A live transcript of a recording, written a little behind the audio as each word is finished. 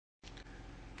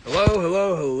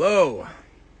Hello.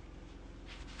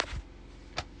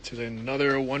 It is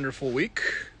another wonderful week.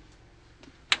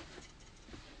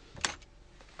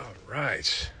 All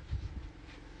right.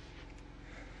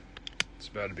 It's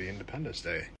about to be Independence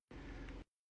Day.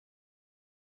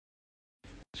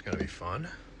 It's going to be fun.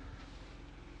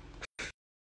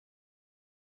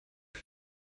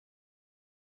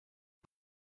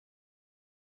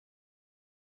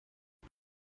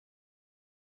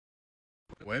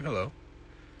 Wave hello.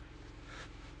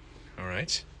 All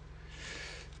right.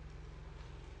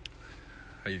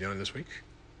 How you doing this week?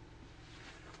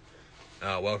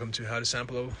 Welcome to How to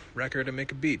Sample a Record and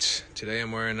Make a Beat. Today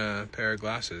I'm wearing a pair of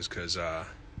glasses because I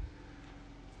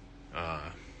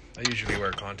usually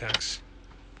wear contacts,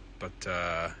 but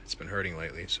it's been hurting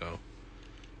lately, so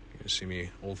you can see me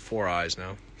old 4 eyes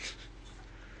now.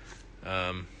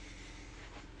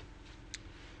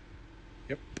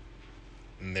 Yep.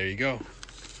 And there you go.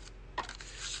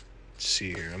 Let's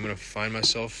see here. I'm going to find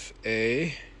myself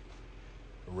a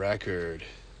record.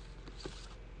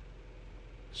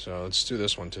 So let's do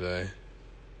this one today.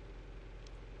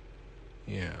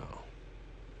 Yeah.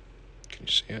 Can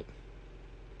you see it?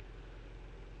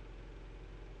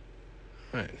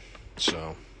 Alright.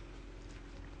 So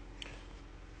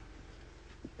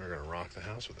we're going to rock the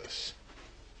house with this.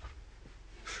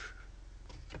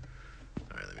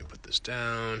 Alright, let me put this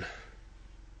down.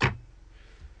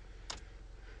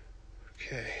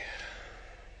 Okay.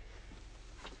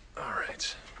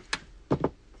 Alright.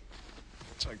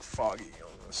 It's like foggy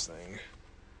on this thing.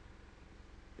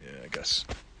 Yeah, I guess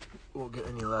won't get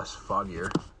any less foggier.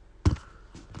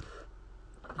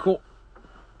 Cool.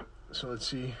 So let's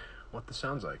see what this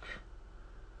sounds like.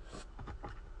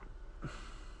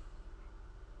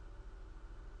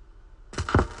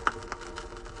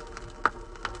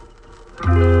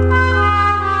 Try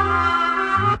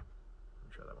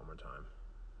that one more time.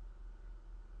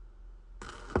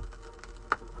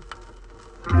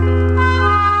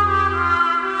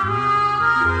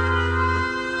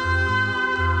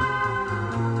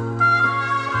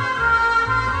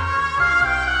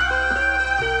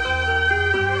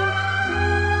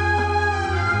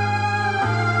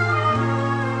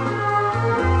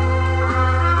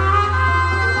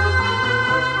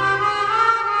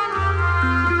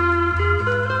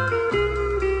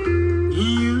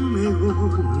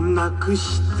なく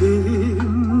して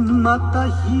また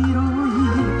広い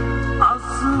明日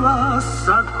は咲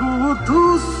こうと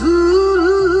する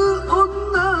女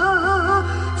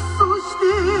そして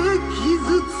傷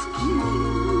つき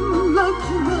泣き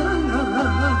ながら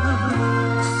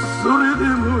それで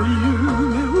も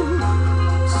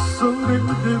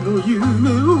夢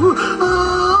を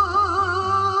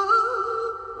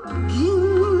銀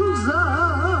座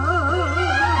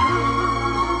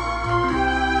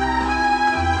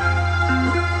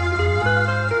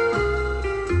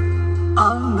あ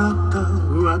なた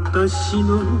私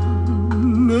の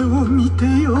目を見て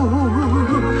よ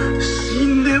死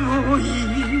んでもい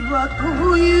いわ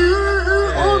という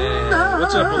女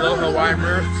What's up, Aloha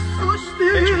Weimer?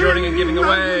 Thanks for joining and giving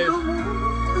away.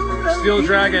 Steel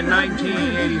Dragon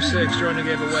 1986 joining and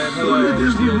giving away. Hello,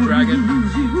 Steel Dragon.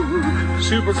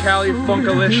 Super Cali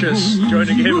Funkalicious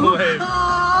joining and giving away.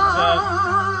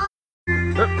 Oh,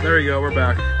 there we go, we're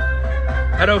back.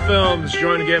 Hedo Films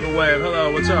joining and giving away.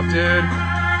 Hello, what's up, dude?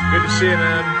 Good to see you,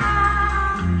 man.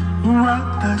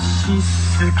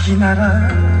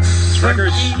 This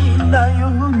record's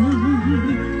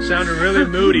sounding really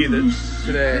moody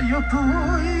today. Still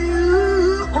going.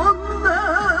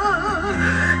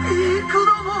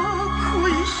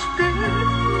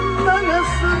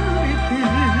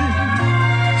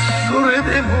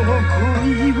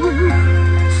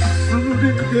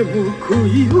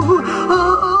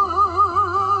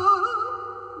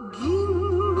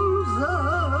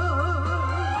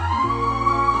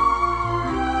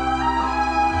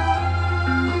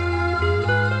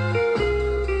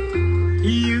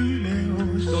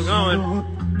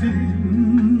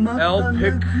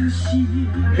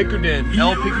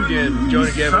 El Picudin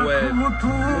joining gave away.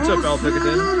 What's up, El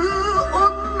Picudin?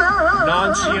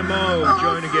 Non-CMO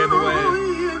joining gave away.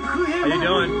 How you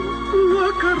doing?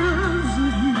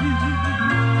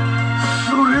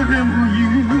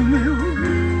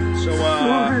 So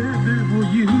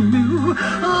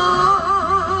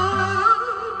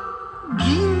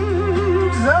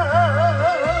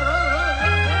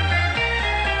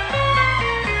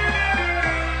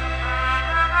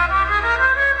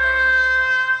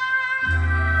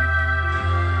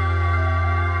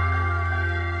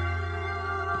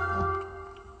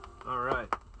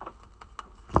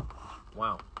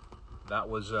Wow, that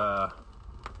was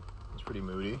pretty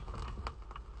moody.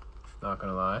 Not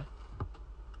gonna lie.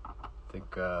 I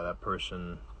think that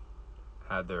person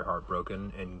had their heart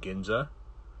broken in Ginza.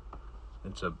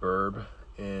 It's a burb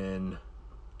in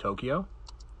Tokyo.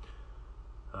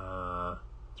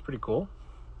 It's pretty cool.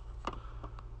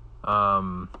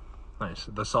 Nice.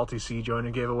 The Salty Sea joiner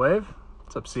gave a wave.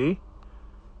 What's up, C?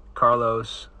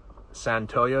 Carlos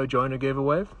Santoyo joiner gave a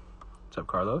wave. What's up,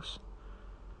 Carlos?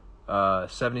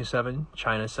 77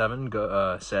 China 7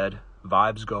 said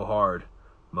vibes go hard,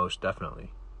 most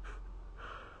definitely.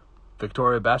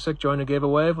 Victoria Bassick joiner gave a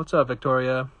wave. What's up,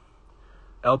 Victoria?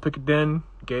 El Picadin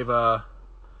gave a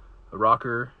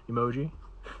rocker emoji.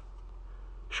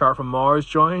 Char from Mars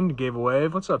joined, gave a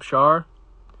wave. What's up, Char?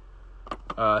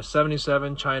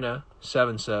 77 China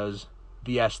 7 says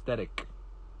the aesthetic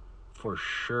for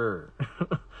sure.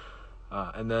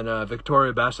 And then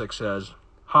Victoria Bassick says,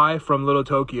 hi from Little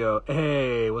Tokyo.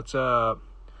 Hey, what's up?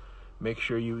 Make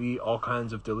sure you eat all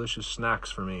kinds of delicious snacks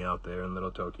for me out there in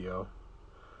Little Tokyo.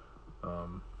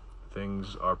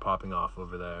 Things are popping off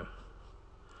over there.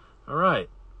 All right.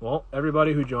 Well,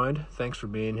 everybody who joined, thanks for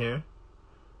being here.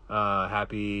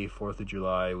 Happy 4th of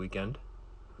July weekend.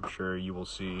 I'm sure you will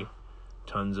see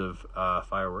tons of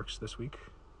fireworks this week,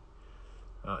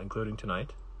 including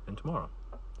tonight and tomorrow.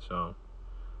 So,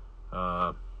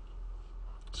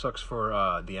 sucks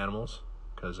for the animals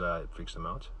because it freaks them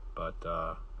out. But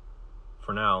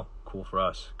for now, cool for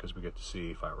us because we get to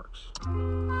see fireworks.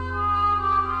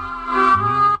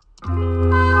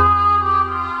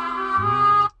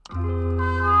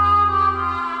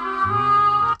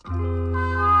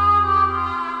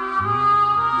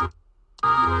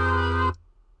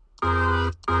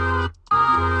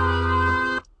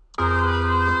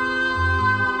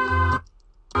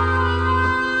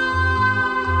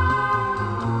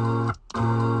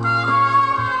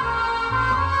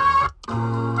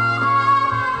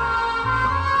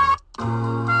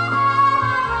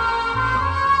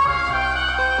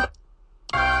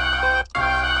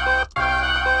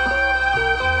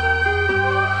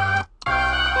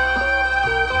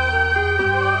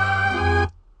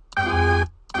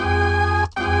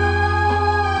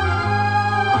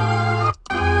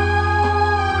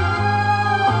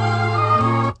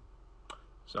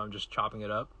 Chopping it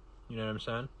up, you know what I'm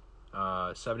saying?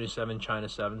 77 China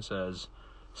 7 says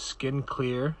skin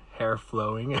clear, hair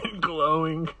flowing and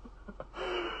glowing.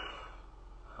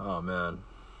 Oh man,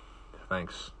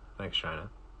 thanks China.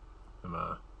 I'm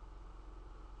I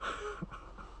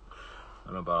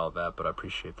don't know about all that, but I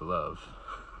appreciate the love.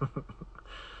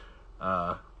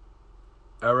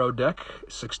 Aerodeck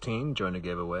 16 joined a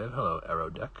giveaway. Hello,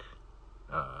 Aerodeck.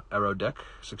 Aerodeck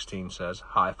 16 says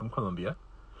hi from Colombia.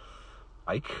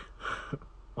 Ike,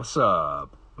 what's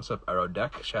up? What's up,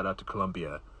 Aerodeck? Shout out to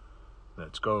Colombia.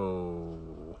 Let's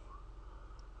go.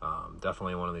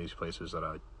 Definitely one of these places that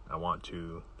I want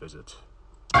to visit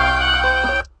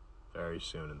very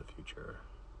soon in the future.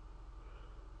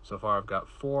 So far, I've got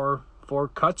four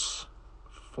cuts,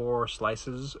 4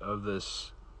 slices of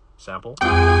this sample.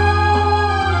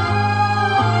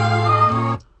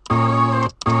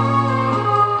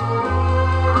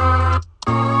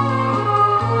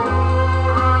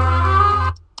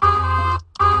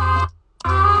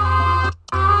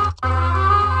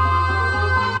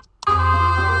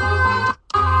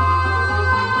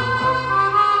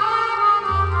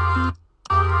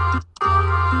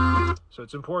 So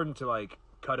it's important to like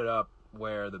cut it up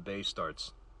where the bass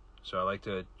starts. So I like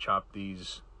to chop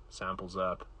these samples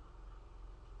up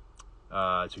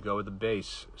to go with the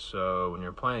bass. So when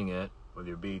you're playing it with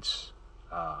your beats,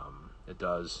 it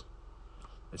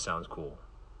sounds cool,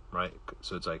 right?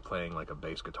 So it's like playing like a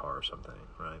bass guitar or something,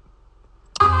 right?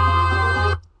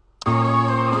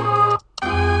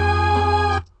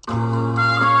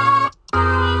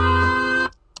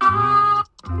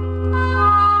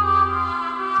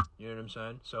 I'm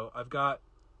saying? So I've got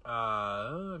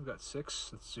 6.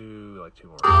 Let's do like 2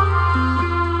 more.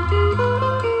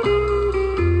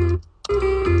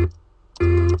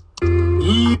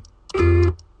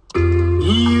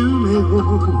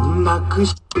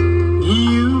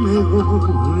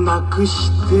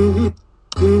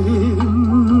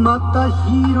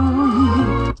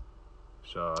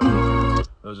 So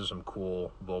those are some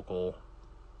cool vocal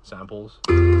samples.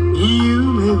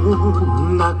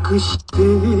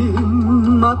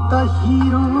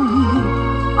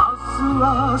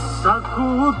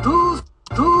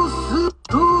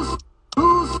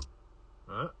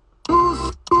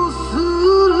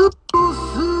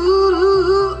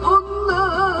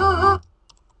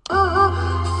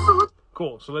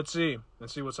 Cool. So let's see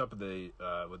what's up with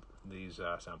these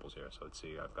samples here. So let's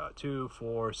see. I've got 2,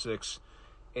 4, 6,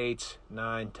 8,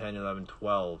 9, 10, 11,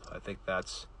 12. I think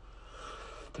that's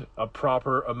a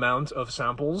proper amount of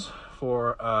samples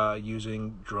for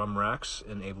using drum racks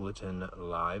in Ableton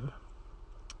Live.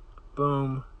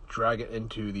 Boom, drag it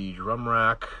into the drum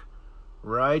rack.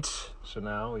 Right, so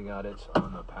now we got it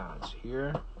on the pads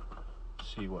here.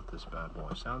 See what this bad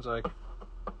boy sounds like.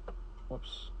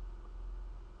 Whoops.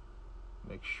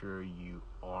 Make sure you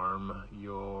arm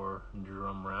your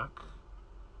drum rack.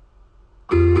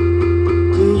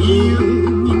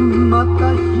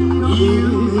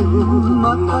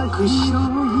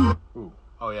 Ooh.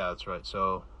 Oh yeah, that's right.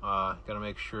 So gotta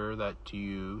make sure that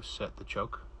you set the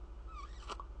choke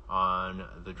on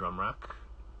the drum rack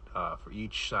for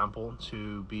each sample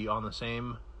to be on the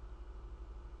same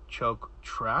choke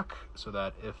track, so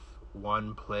that if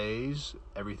one plays,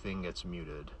 everything gets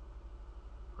muted,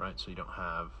 right? So you don't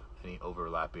have any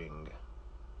overlapping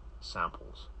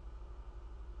samples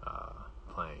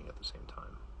playing at the same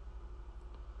time.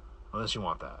 Unless you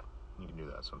want that. You can do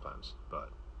that sometimes, but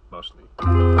mostly.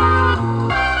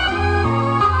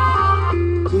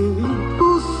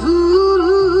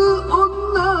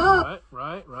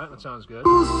 Right, that sounds good.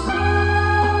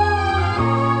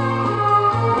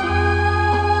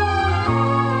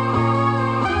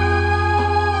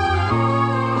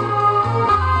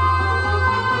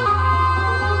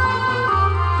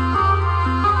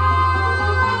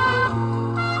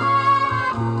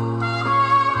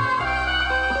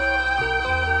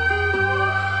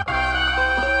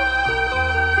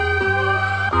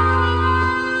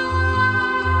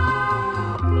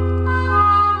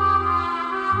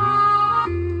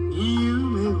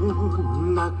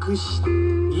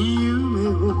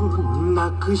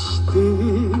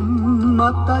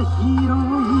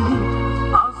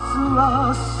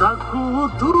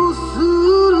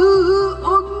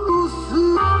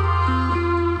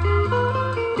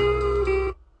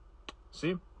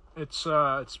 See,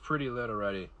 it's pretty lit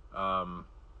already. I'm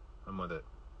with it.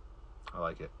 I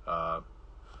like it. I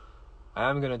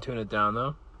am gonna tune it down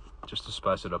though, just to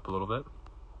spice it up a little bit.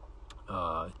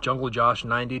 Jungle Josh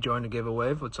 90 joined a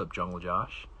giveaway. What's up, Jungle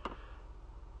Josh?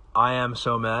 I am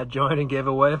so mad joined a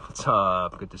giveaway. What's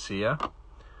up? Good to see ya.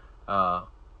 El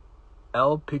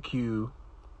Picuden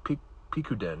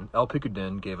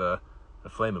gave a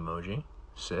flame emoji.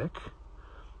 Sick.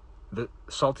 The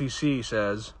Salty C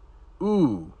says,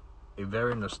 ooh, a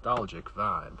very nostalgic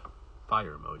vibe.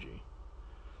 Fire emoji.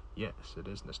 Yes, it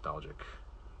is nostalgic.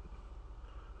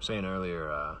 I was saying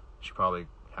earlier, she probably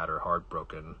had her heart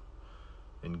broken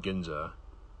in Ginza,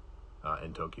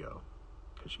 in Tokyo,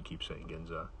 because she keeps saying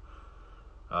Ginza.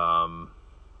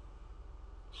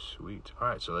 Sweet.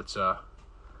 Alright, so let's,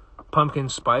 Pumpkin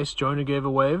Spice Joiner gave a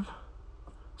wave.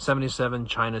 77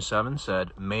 China 7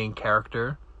 said, main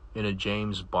character in a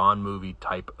James Bond movie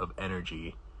type of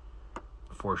energy.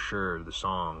 For sure, the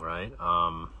song, right?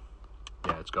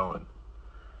 Yeah, it's going.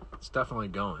 It's definitely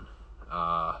going.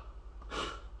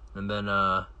 And then,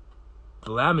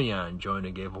 Lamian joined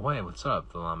and gave away. What's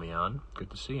up, Lamian? Good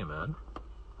to see you, man.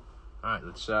 Alright,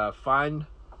 let's I'm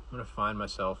gonna find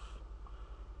myself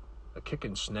a kick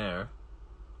and snare,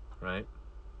 right,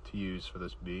 to use for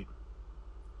this beat.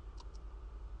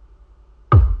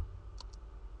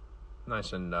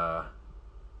 Nice and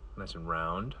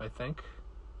round, I think.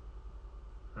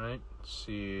 Right, let's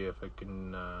see if I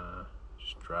can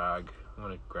just drag. I'm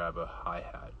gonna grab a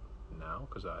hi-hat now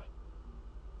because I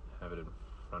have it in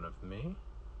front of me.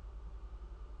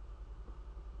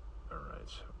 Alright,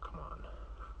 so come on.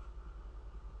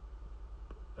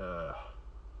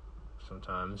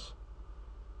 Sometimes,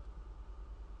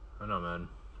 I don't know, man.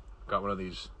 Got one of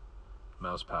these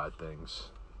mouse pad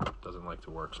things. Doesn't like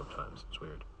to work sometimes. It's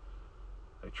weird.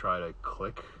 I try to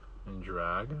click and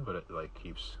drag, but it like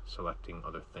keeps selecting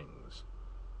other things.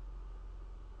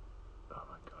 Oh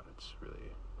my god, it's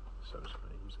really... So I'm just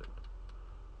gonna use it.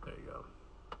 There you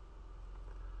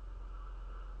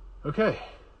go. Okay,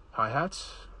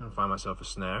 hi-hats. I'm gonna find myself a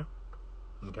snare.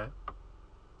 Okay.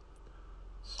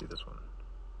 Let's see this one.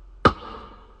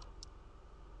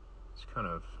 It's kind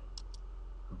of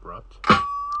abrupt.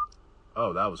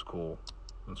 Oh, that was cool.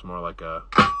 It's more like a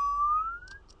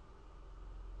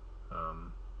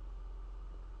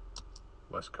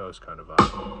West Coast kind of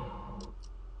vibe.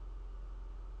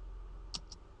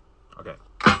 Okay.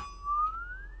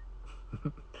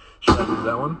 Should I do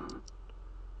that one?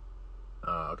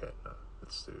 Okay, no.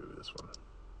 Let's do this one.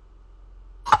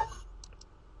 A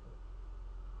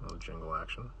little jingle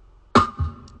action.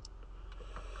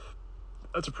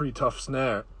 That's a pretty tough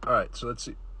snare. Alright, so let's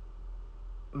see.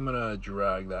 I'm gonna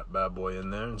drag that bad boy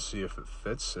in there and see if it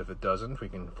fits. If it doesn't, we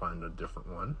can find a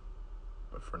different one.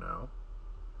 But for now,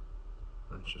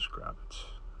 let's just grab it.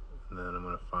 And then I'm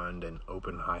gonna find an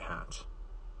open hi-hat.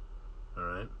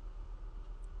 Alright.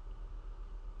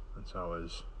 It's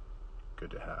always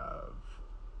good to have.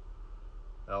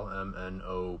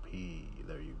 LMNOP.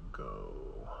 There you go.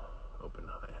 Open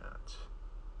hi-hat.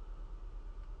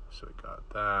 So we got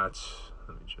that.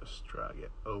 Let me just drag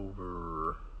it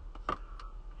over.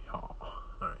 Yeah.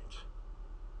 Alright.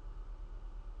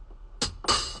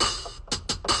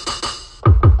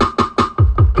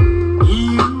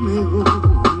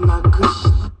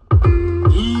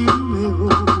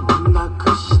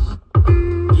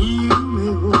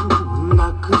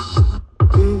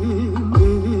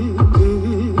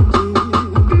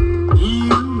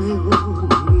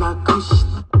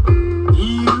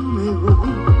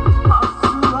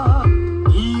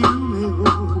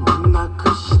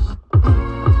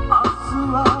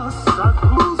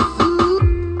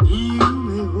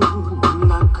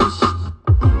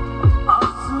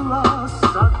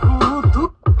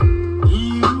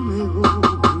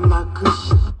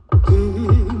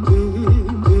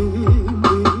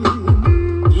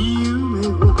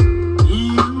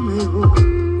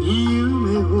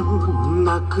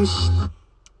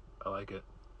 I like it.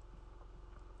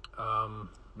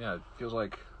 Yeah, it feels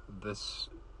like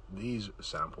these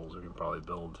samples we can probably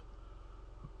build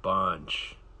a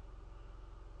bunch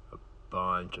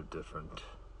of different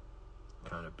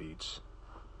kind of beats.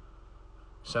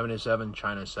 77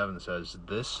 China 7 says,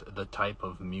 "This the type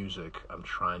of music I'm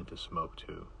trying to smoke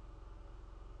to."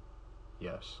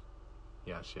 Yes.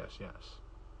 Yes, yes, yes.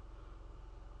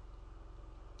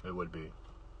 It would be.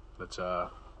 Let's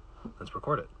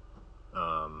record it.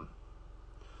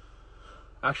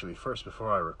 Actually, first,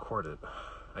 before I record it,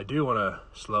 I do want to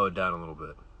slow it down a little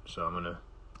bit. So I'm going to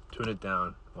tune it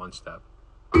down one step.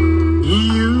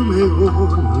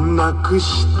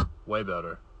 Way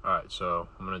better. Alright, so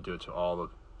I'm going to do it to all the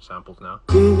samples now.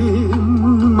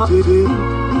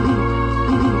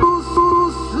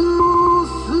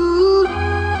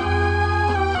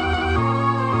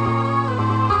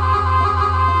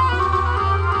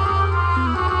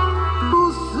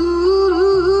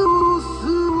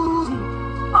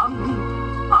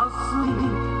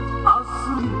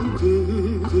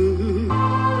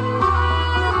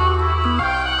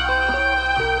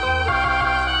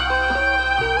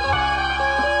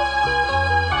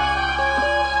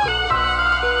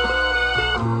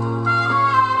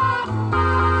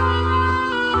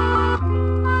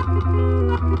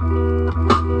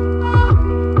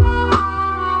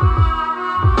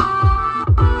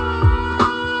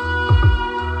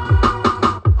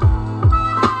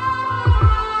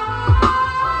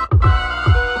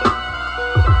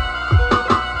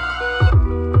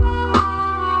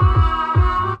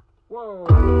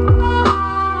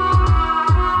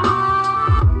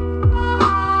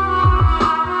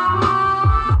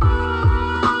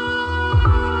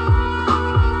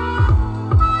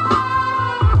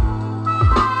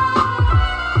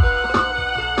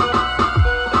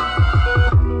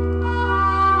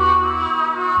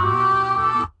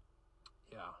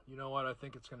 I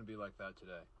think it's going to be like that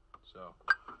today. So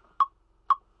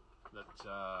that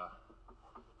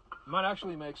might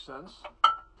actually make sense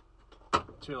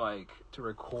to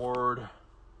record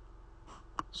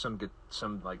some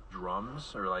like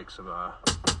drums or like some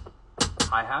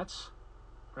hi-hats,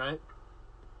 right?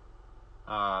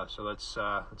 So let's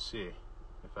see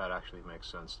if that actually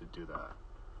makes sense to do that.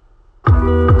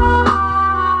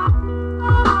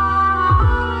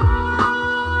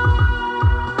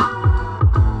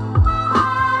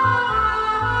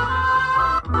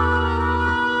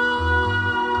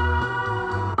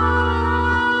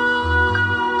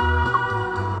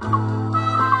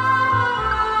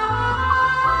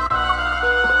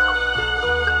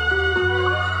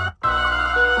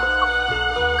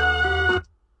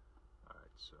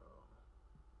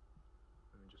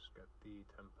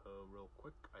 Real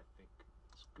quick, I think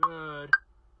it's good,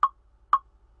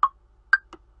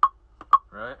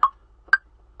 right?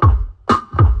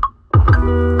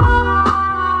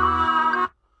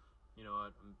 You know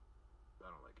what? I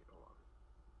don't like it. Hold on.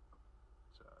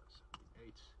 It's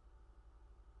 78.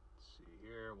 Let's see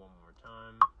here one more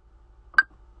time.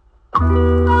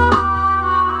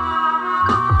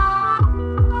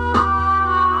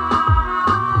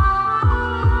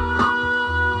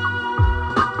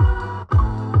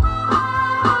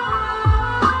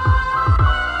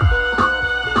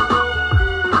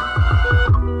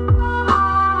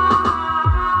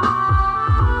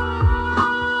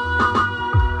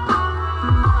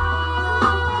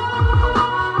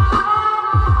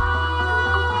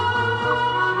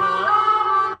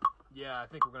 I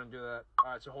think we're going to do that.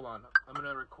 Alright, so hold on. I'm going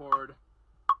to record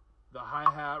the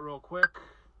hi-hat real quick.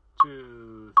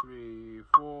 2, 3,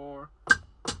 4.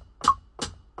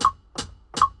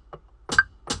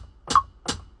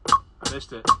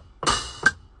 Missed it.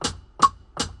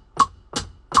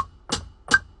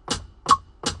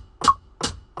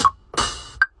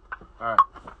 Alright.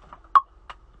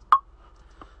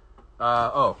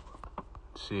 Oh.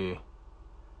 Let's see.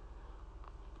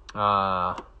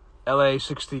 LA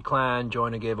 60 Clan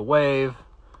joined and gave a wave.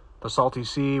 The Salty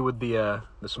Sea with the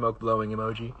smoke blowing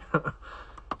emoji.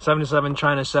 77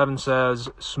 China 7 says,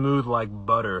 smooth like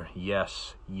butter.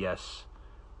 Yes, yes,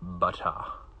 butter.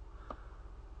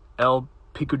 El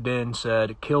Picudin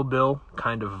said, Kill Bill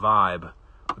kind of vibe.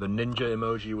 The ninja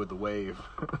emoji with the wave.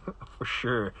 For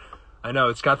sure. I know,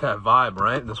 it's got that vibe,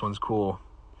 right? This one's cool.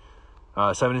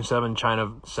 77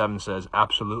 China 7 says,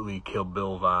 absolutely Kill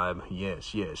Bill vibe.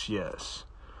 Yes, yes, yes.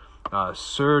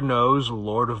 Sir Nose,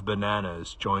 Lord of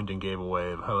Bananas, joined and gave a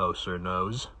wave. Hello, Sir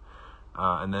Nose.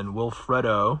 And then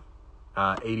Wilfredo,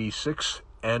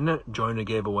 86N, joined and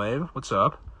gave a wave. What's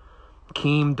up?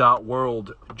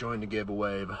 Keem.world joined and gave a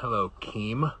wave. Hello,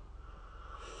 Keem.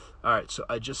 Alright, so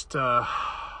I just I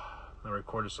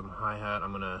recorded some hi-hat.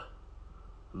 I'm gonna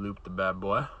loop the bad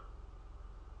boy.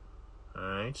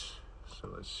 Alright, so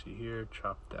let's see here.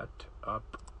 Chop that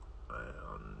up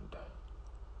and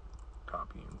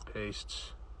copy and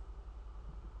paste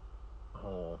a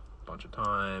whole bunch of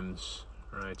times.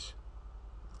 Right.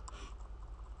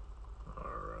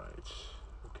 Alright.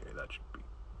 Okay, that should be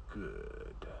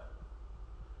good.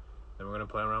 Then we're gonna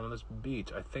play around with this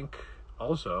beat. I think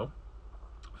also,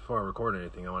 before I record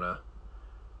anything, I'm gonna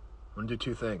do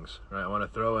two things. Right? I wanna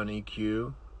throw an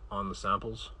EQ on the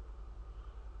samples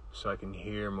so I can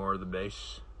hear more of the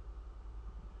bass.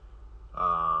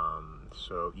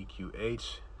 So EQ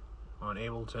 8 on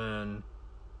Ableton,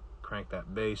 crank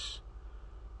that bass.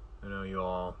 I know you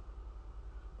all,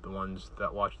 the ones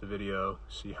that watch the video,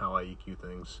 see how I EQ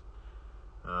things.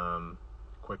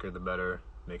 Quicker the better.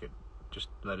 Make it, just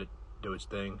let it do its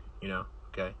thing, you know,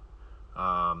 okay?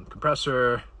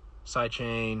 Compressor,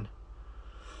 sidechain,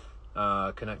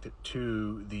 connect it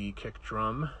to the kick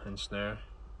drum and snare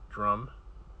drum,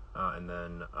 and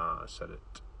then set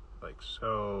it like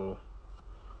so.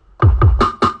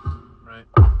 Right.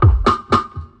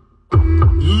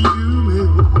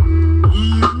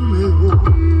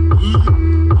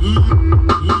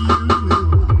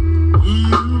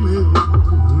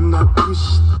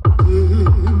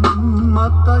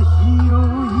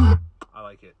 I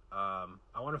like it.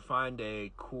 I want to find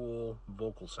a cool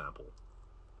vocal sample.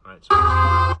 All right, so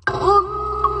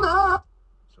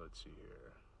let's see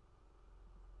here.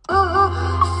 I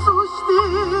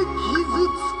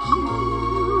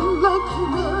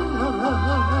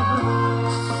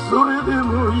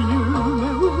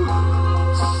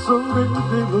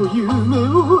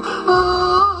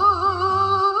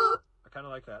kind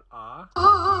of like that.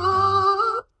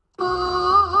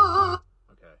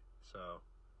 Okay, so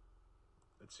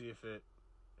let's see if it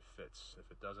fits. If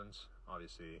it doesn't,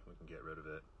 obviously we can get rid of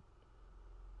it.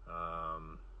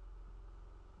 Alright,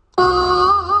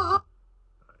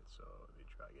 so let me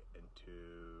drag it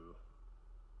into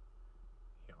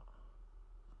here.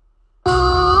 Oh,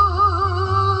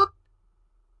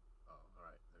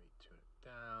 alright, let me tune it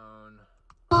down.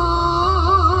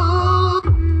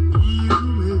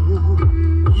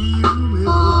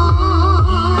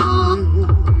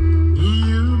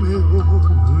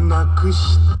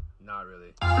 Not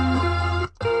really.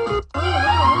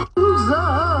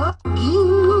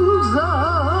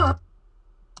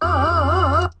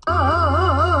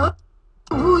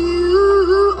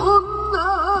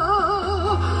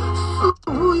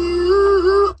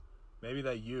 Maybe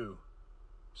that U.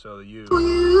 So the U.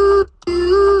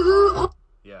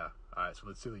 Yeah. Alright, so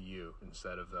let's do the U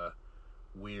instead of the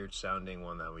weird sounding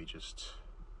one that we just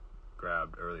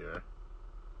grabbed earlier.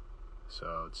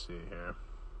 So let's see here.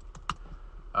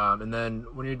 And then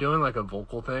when you're doing like a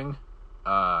vocal thing,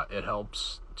 it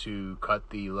helps to cut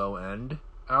the low end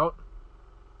out.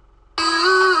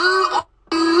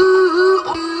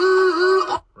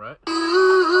 Right?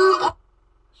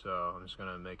 So I'm just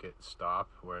gonna make it stop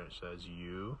where it says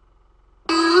U.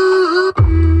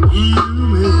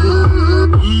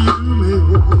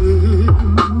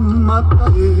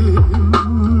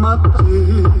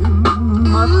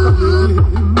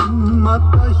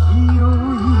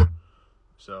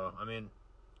 So, I mean,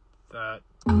 that...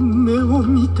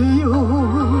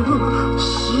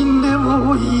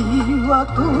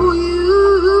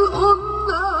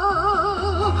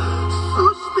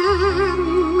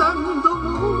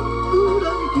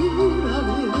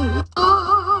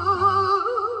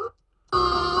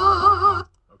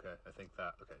 Okay, I think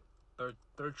that, okay.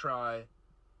 Third try.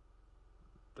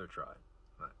 All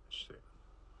right, let's see.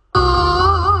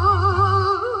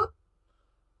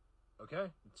 Okay,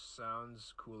 It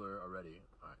sounds cooler already.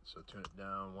 Alright, so turn it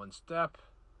down one step.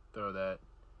 Throw that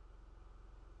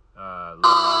low,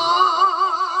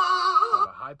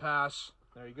 a high pass.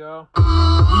 There you go.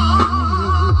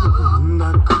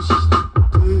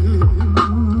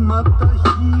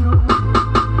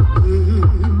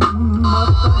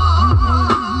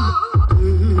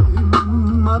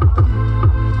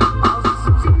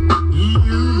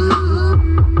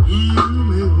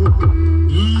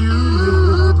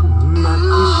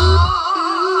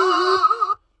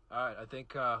 Alright, I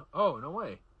think, oh, no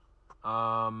way.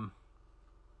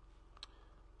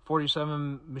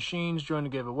 47 Machines joined to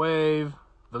give a wave.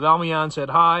 Valamian said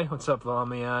hi. What's up,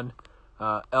 Valamian?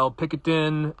 El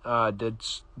Picatin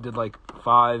did like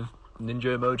 5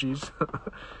 ninja emojis.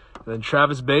 Then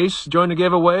Travis Bass joined to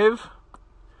give a wave.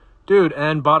 Dude,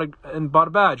 and bought a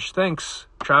badge. Thanks,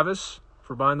 Travis,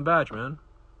 for buying the badge, man.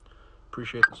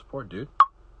 Appreciate the support, dude.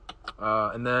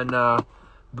 And then the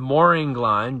Mooring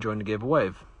Line joined to give a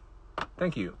wave.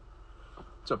 Thank you.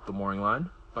 What's up, the Mooring Line?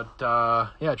 But,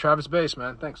 yeah, Travis Bass,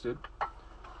 man. Thanks, dude.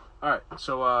 Alright,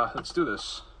 so, let's do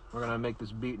this. We're gonna make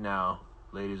this beat now,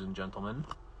 ladies and gentlemen.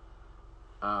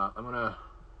 I'm gonna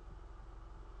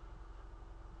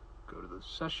go to the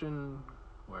session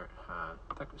where it had,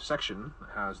 section that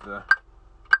has the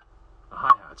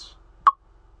hi-hats.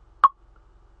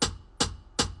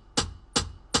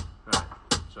 Alright,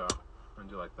 so, I'm gonna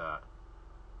do like that.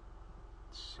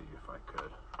 Let's see if I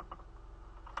could.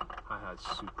 Hi-hat's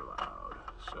super loud,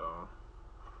 so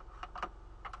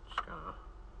just gonna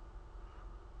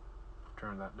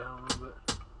turn that down a little bit.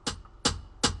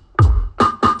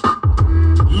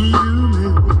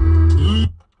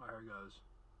 There it goes.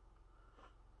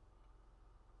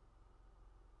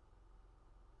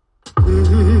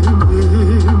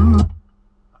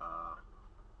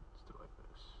 Let's do it like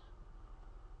this.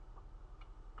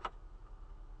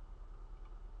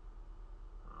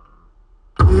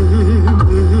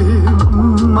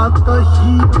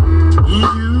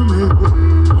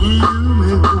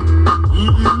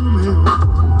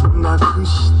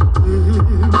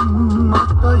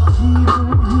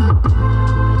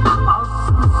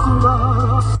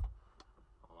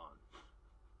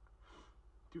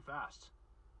 Too fast.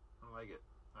 I don't like it.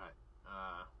 Alright.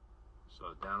 Slow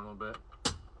it down a little bit.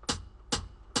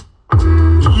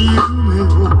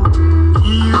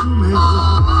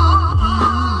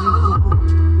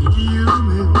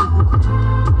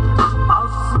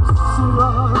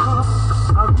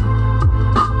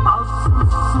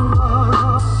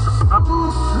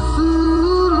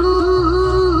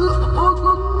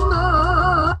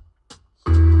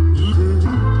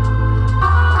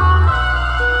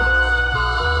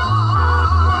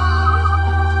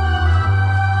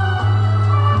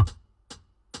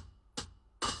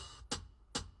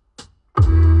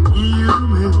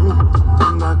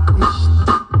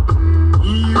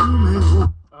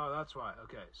 Oh, that's why.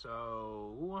 Okay,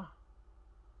 so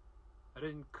I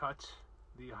didn't cut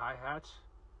the hi-hat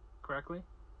correctly,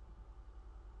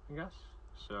 I guess.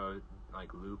 So it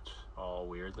like looped all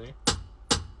weirdly.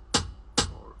 4,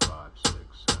 5, 6,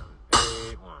 7,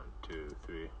 8. 1, 2,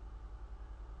 3.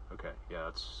 Okay, yeah,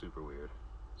 that's super weird.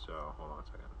 So hold on a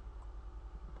second.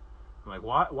 I'm like,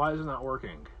 why isn't that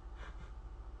working?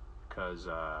 Because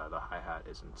the hi-hat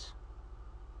isn't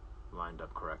lined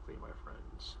up correctly, my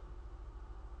friends.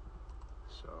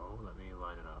 So let me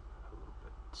line it up a little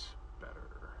bit better.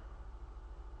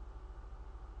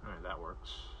 Alright, that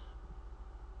works.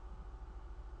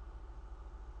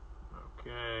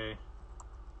 Okay.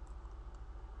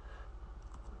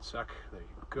 1 sec. There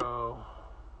you go.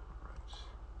 Right.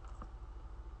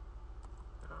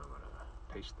 Now I'm gonna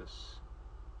paste this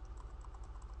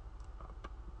up.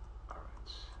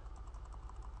 Alright.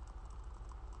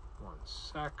 1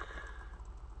 sec.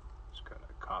 Just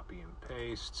gotta copy and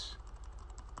paste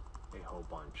a whole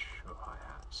bunch of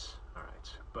hi-hats.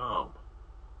 Alright, boom.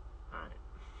 Alright.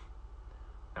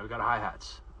 Now we got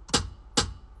hi-hats.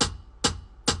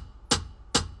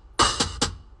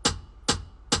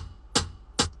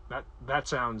 That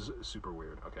sounds super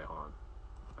weird. Okay, hold on.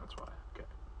 That's why. Okay.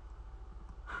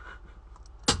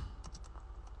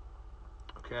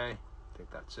 Okay, I think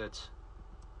that's it.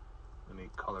 Let me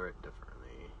color it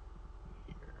differently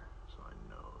here so I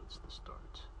know it's the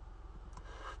start.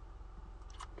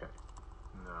 Okay,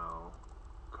 now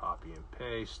copy and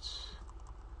paste.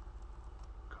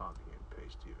 Copy and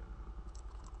paste even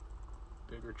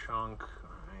bigger chunk.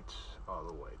 Alright, all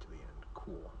the way to the end.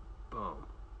 Cool. Boom.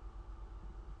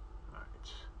 Alright.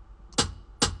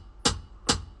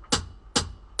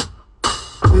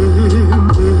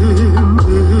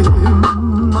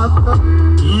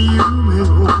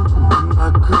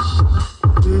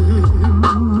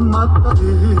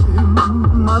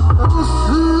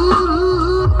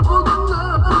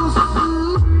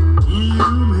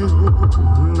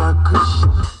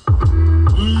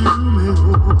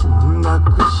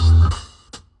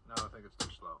 think it's too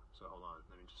slow, so hold on.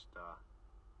 Let me just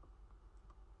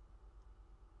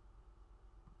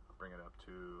bring it up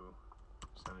to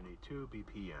 72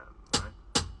 BPM, right?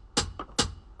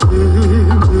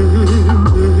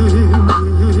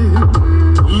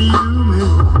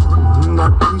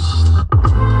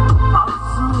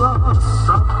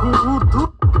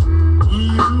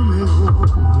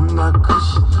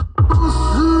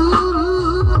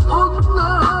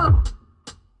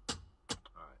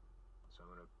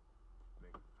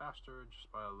 Faster,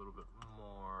 just by a little bit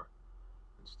more.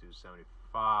 Let's do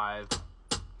 75.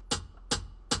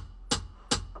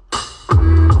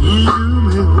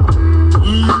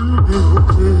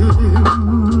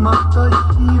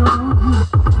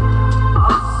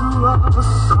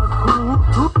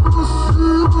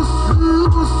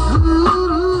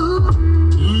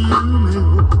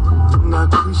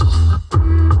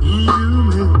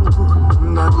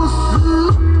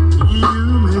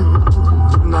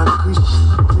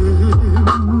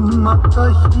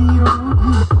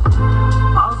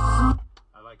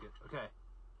 I like it. Okay.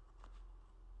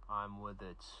 I'm with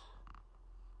it.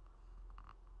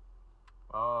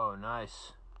 Oh,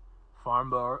 nice. Farm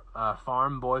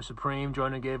Boy Supreme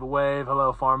joined and gave a wave.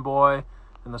 Hello, Farm Boy.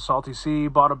 And the Salty C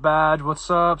bought a badge. What's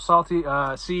up, Salty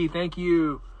C? Thank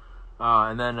you.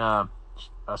 And then the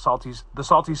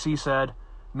Salty C said,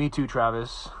 "Me too,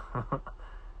 Travis."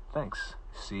 Thanks,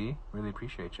 C. Really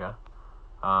appreciate ya.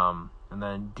 And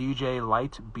then DJ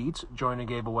Light Beats joined and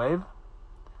gave a wave.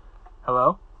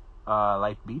 Hello,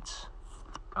 Light Beats.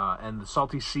 And the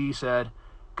Salty C said,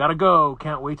 "Gotta go.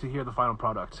 Can't wait to hear the final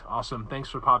product." Awesome. Thanks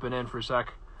for popping in for a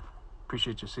sec.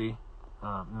 Appreciate you, C.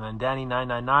 And then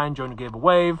Danny999 joined and gave a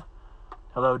wave.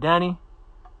 Hello, Danny.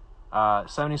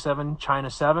 77 China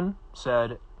 7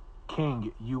 said,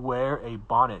 "King, you wear a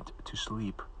bonnet to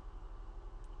sleep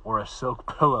or a silk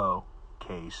pillow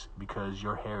case because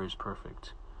your hair is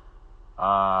perfect."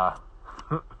 Nah,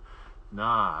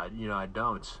 I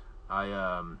don't.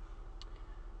 I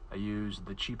use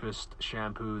the cheapest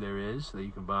shampoo there is that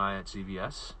you can buy at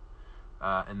CVS,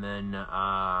 and then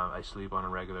I sleep on a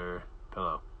regular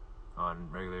pillow, on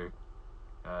regular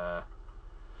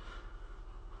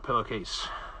pillowcase.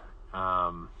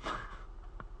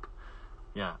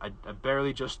 Yeah, I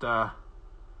barely just I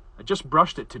just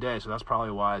brushed it today, so that's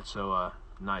probably why it's so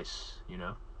nice.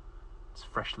 It's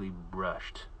freshly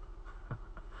brushed.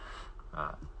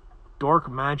 Dork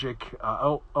Magic,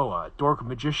 Dork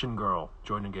Magician Girl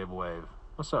joined and gave a wave.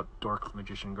 What's up, Dork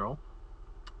Magician Girl?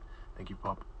 Thank you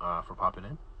for popping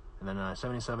in. And then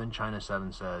 77 China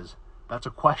 7 says, "That's a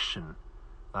question,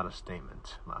 not a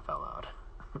statement." Laugh out loud.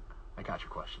 I got your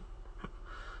question.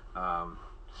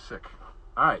 Sick.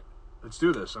 All right, let's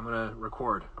do this. I'm gonna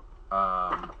record.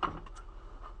 Let's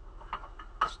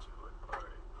do it. All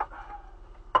right.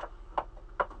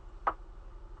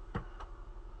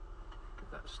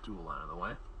 Stool out of the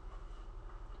way.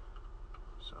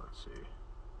 So let's see.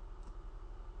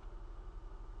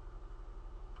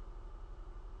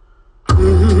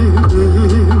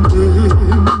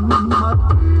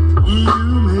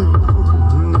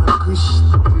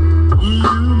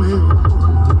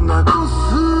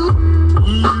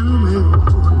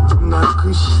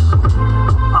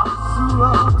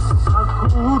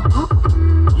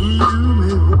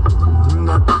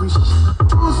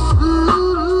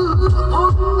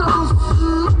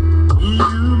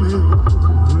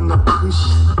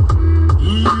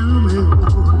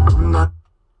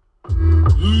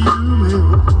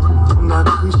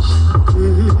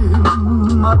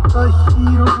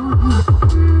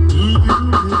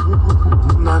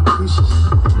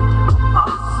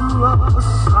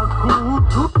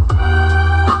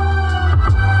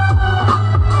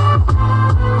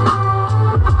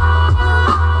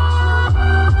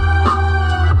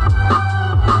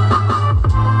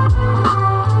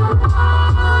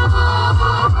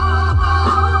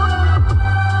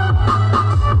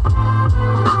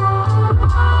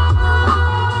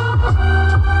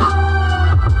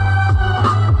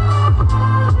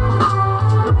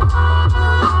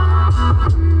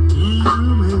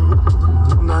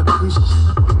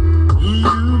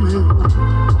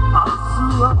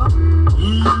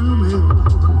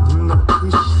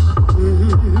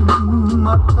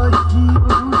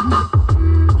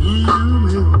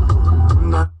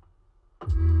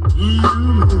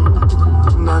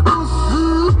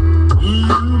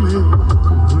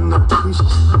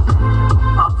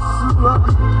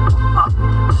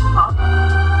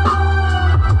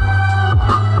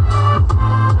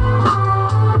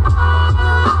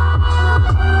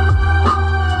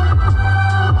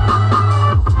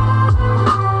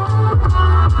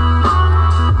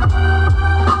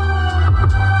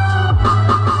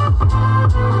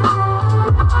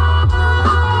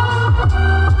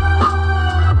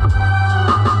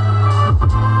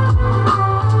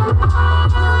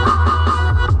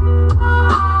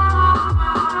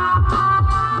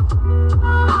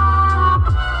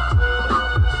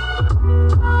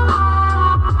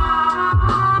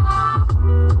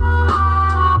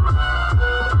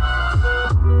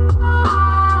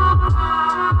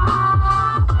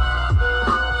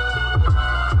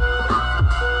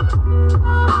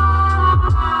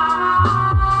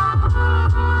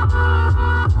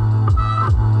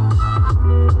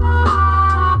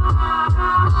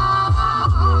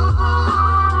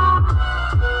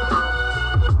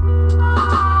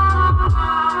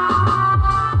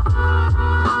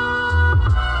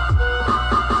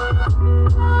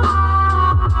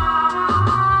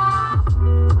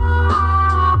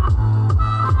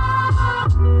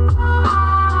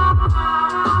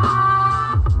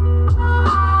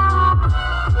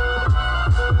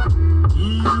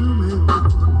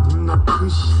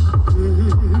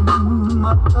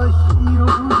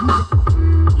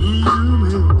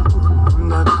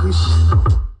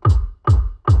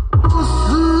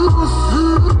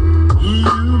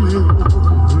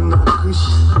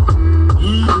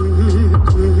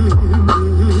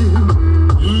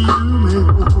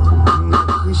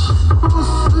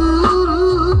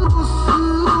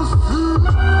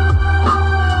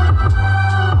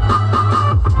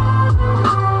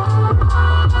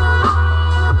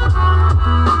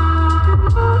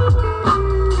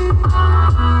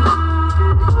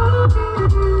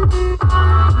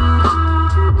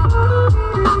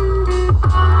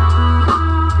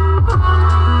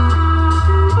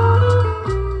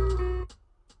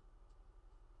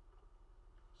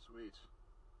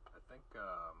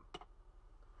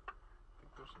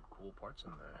 parts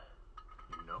in there.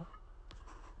 You know?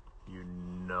 You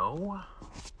know?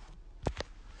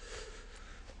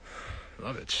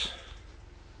 Love it.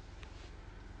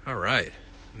 All right.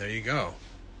 There you go.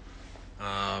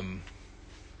 I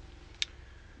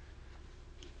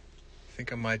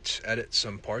think I might edit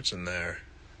some parts in there.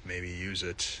 Maybe use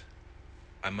it.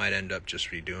 I might end up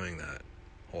just redoing that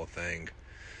whole thing.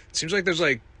 It seems like there's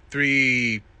like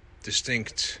 3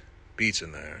 distinct beats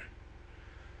in there.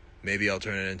 Maybe I'll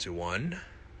turn it into one,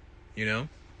 you know?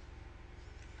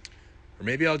 Or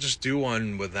maybe I'll just do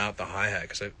one without the hi-hat,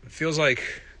 because it feels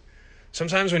like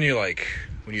sometimes when you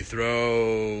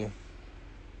throw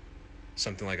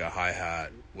something like a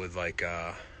hi-hat with like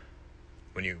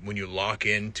when you lock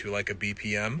into like a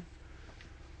BPM,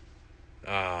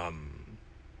 the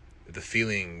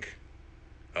feeling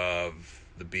of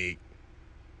the beat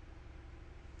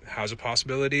has a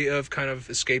possibility of kind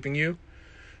of escaping you,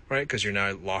 right? Because you're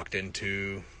now locked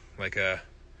into like a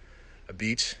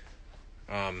beat.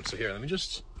 So here, let me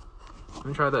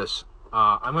try this.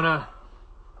 I'm gonna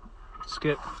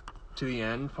skip to the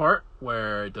end part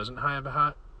where it doesn't have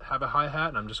a hi-hat,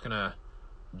 and I'm just gonna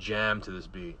jam to this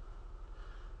beat.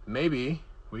 Maybe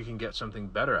we can get something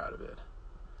better out of it,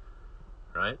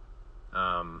 right?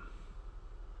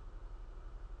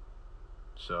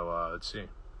 So let's see.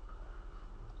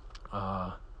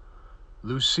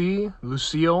 Lucille,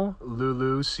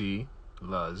 Lucy,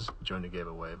 Luz joined the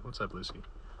giveaway. What's up, Lucy?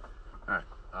 All right,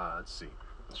 let's see.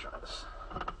 Let's try this.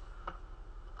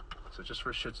 So just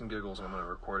for shits and giggles, I'm gonna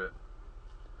record it.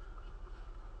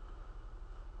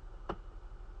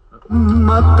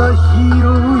 また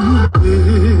広い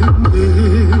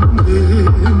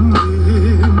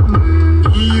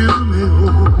夢を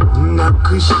な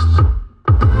くし明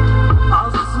日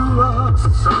は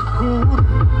咲こう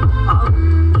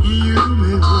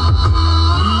夢を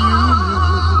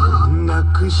な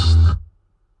くし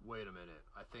Wait a minute.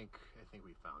 I think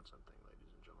we found something,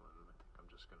 ladies and gentlemen. I think I'm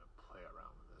just gonna play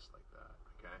around with this like that.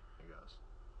 Okay, here goes.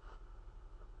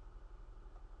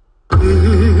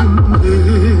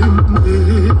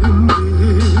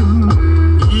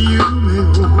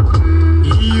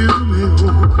 夢を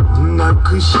な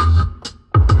くし明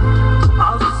日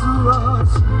は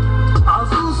あ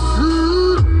ずす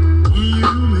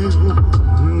夢を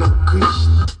なくし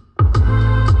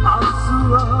明日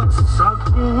は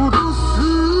咲こうとす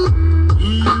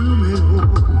夢を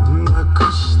なく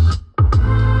し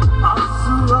明日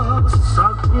は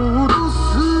咲こうとす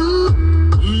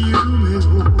夢を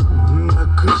な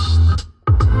くし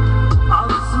明日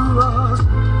は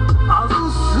あずす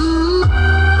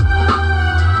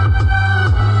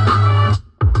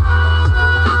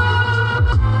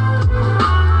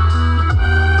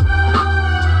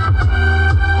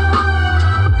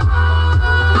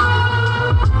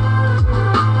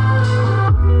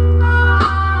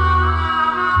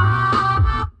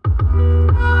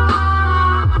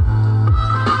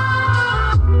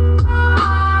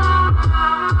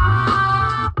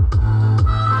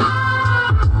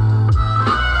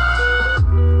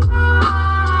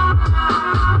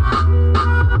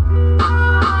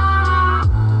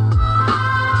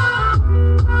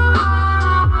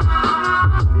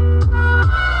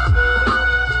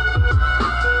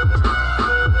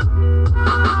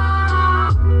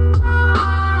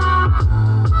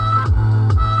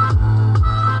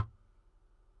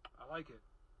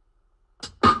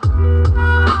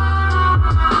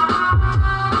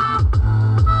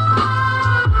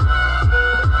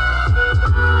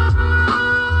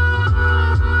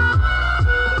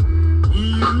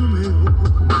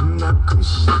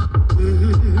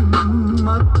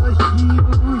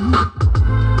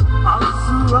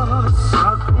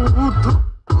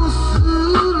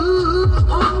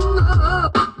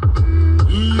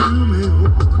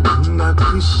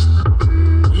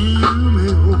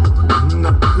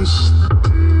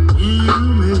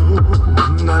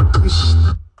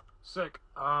Sick.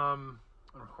 I'm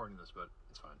recording this, but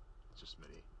it's fine. It's just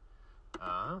MIDI.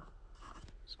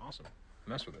 It's awesome.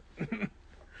 Mess with it.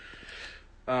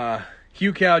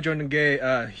 Hugh Cow joined and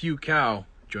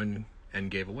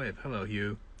gave a wave. Hello,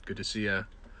 Hugh. Good to see you.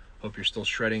 Hope you're still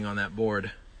shredding on that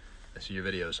board. I see your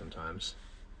videos sometimes,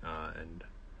 and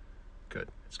good.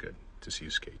 It's good to see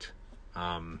you skate.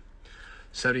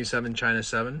 77 China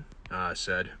 7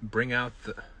 said, "Bring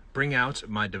out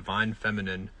my divine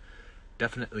feminine,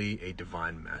 definitely a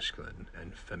divine masculine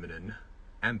and feminine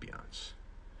ambiance."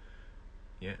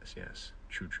 Yes, yes,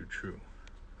 true.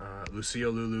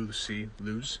 Lucio Lucy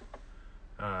Luz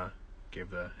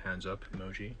gave the hands up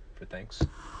emoji for thanks.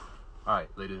 All right,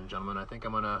 ladies and gentlemen, I think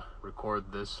I'm gonna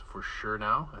record this for sure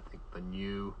now. I think the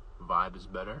new vibe is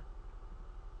better.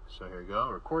 So here we go,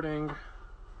 recording.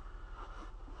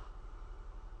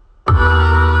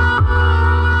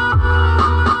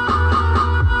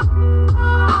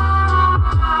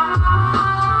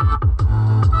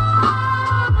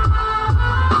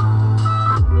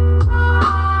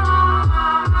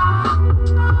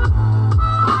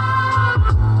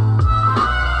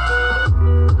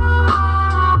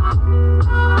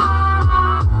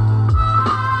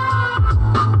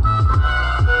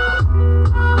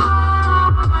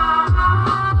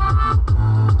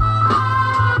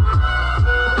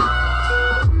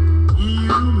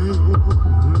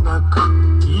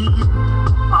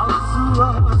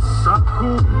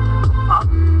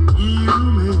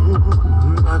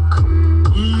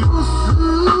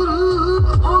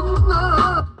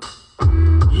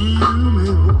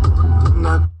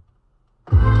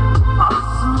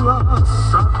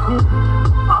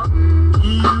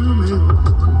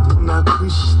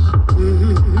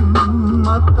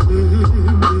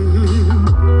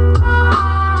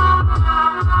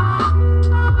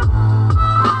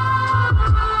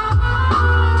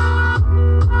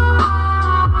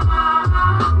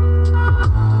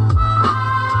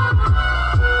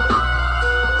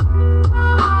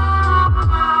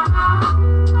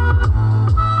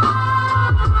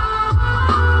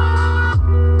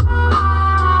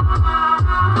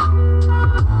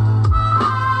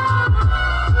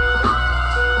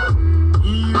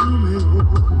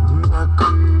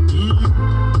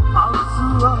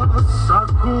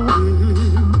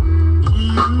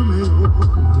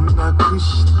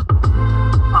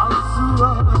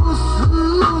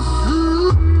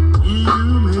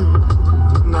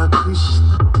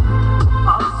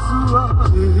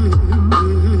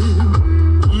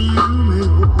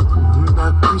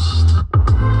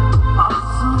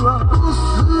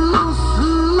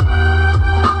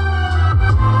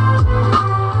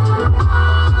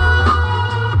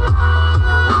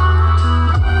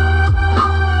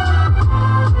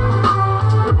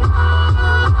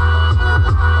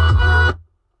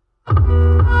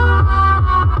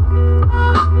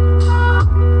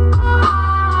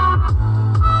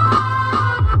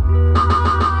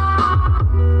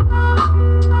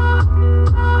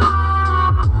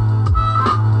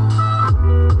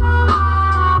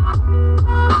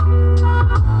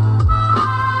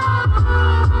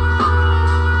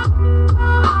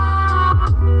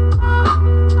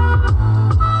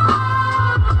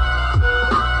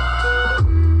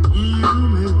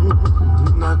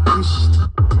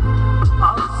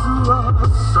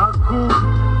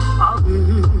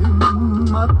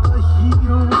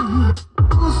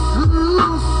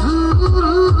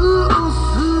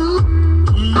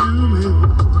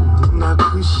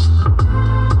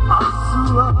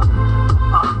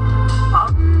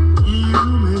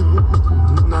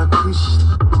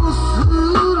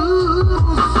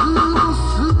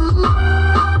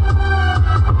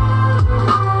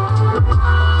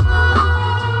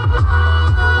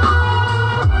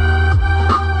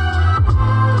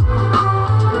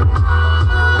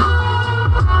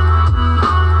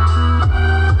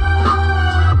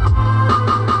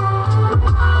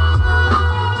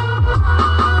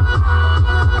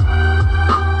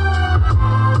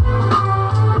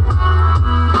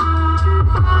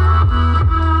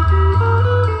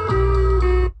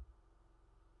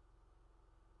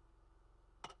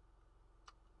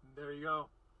 There you go.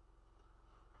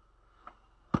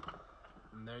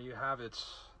 And there you have it.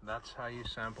 That's how you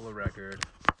sample a record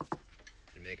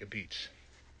and make a beat.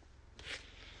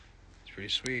 It's pretty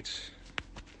sweet.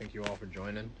 Thank you all for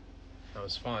joining. That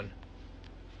was fun.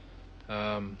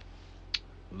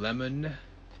 Limon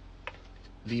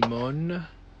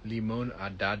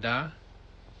Adada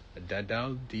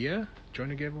dia.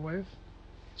 Join a giveaway.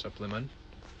 What's up, Lemon?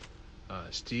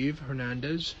 Steve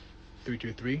Hernandez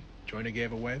 323. Join a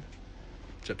giveaway.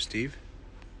 What's up, Steve?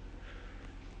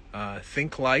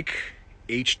 Think Like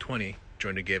H20.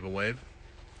 Join a giveaway.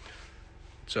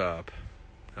 What's up?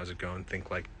 How's it going? Think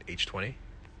Like H20.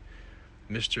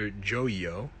 Mr.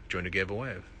 Joyo. Join a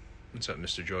giveaway. What's up,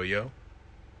 Mr. Joyo?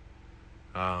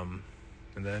 And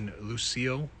then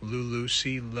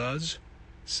Lucy Luz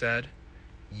said,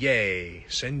 "Yay,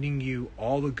 sending you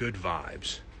all the good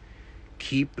vibes.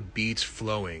 Keep the beats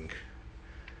flowing."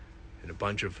 And a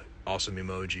bunch of awesome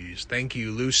emojis. Thank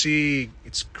you, Lucy.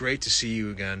 It's great to see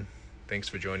you again. Thanks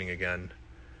for joining again.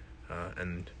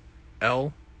 And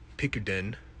L.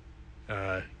 Pickardin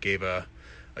gave a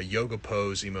yoga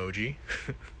pose emoji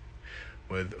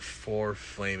with 4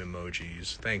 flame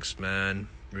emojis. Thanks, man.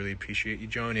 Really appreciate you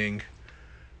joining.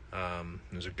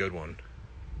 It was a good one.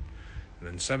 And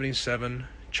then 77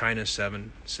 China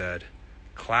 7 said,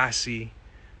 "Classy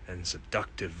and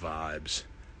seductive vibes.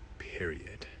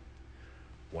 period.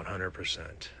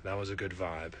 100%. That was a good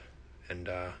vibe. And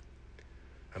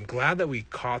I'm glad that we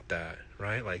caught that,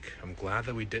 right? Like, I'm glad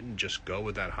that we didn't just go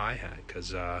with that hi-hat,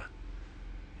 because,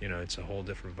 you know, it's a whole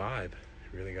different vibe.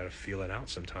 You really got to feel it out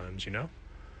sometimes, you know?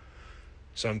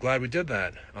 So I'm glad we did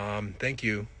that. Thank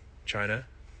you, China,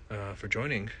 for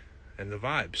joining, and the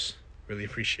vibes. Really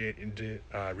appreciated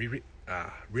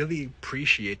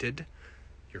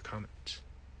your comments.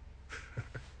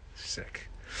 Sick.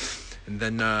 And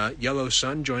then Yellow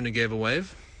Sun joined and gave a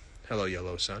wave. Hello,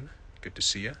 Yellow Sun. Good to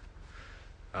see you.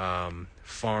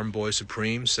 Farm Boy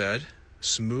Supreme said,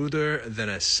 smoother than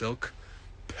a silk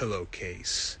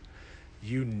pillowcase.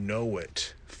 You know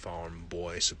it, Farm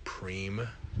Boy Supreme.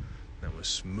 That was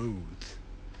smooth.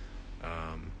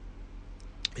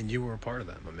 And you were a part of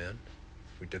that, my man.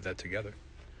 We did that together.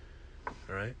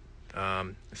 All right.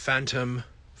 Phantom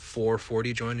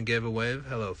 440 joined and gave a wave.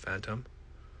 Hello, Phantom.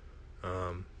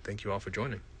 Thank you all for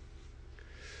joining.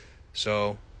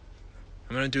 So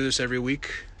I'm going to do this every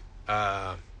week.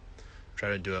 Try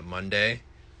to do it Monday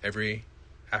every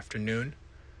afternoon.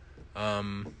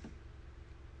 And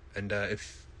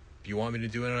if you want me to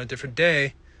do it on a different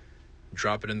day,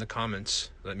 drop it in the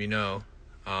comments. Let me know.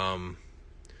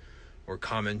 Or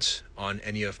comment on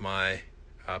any of my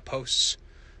posts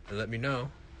and let me know.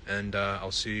 And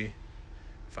I'll see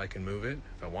if I can move it,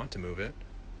 if I want to move it.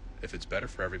 If it's better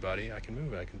for everybody, I can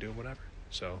move it. I can do whatever.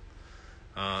 So,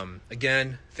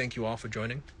 again, thank you all for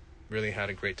joining. Really had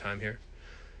a great time here.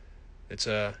 It's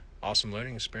a awesome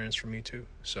learning experience for me too.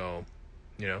 So,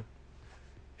 you know,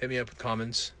 hit me up with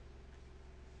comments,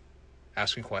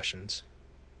 ask me questions,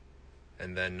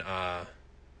 and then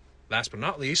last but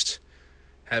not least,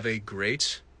 have a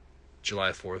great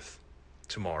July 4th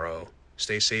tomorrow.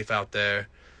 Stay safe out there.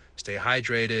 Stay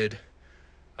hydrated.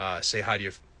 Say hi to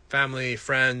your family,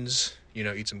 friends. You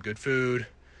know, eat some good food.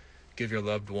 Give your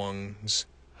loved ones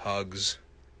hugs.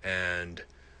 And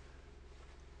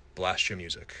blast your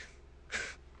music.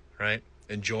 Right?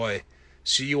 Enjoy.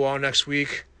 See you all next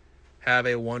week. Have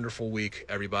a wonderful week,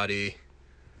 everybody.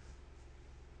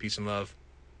 Peace and love.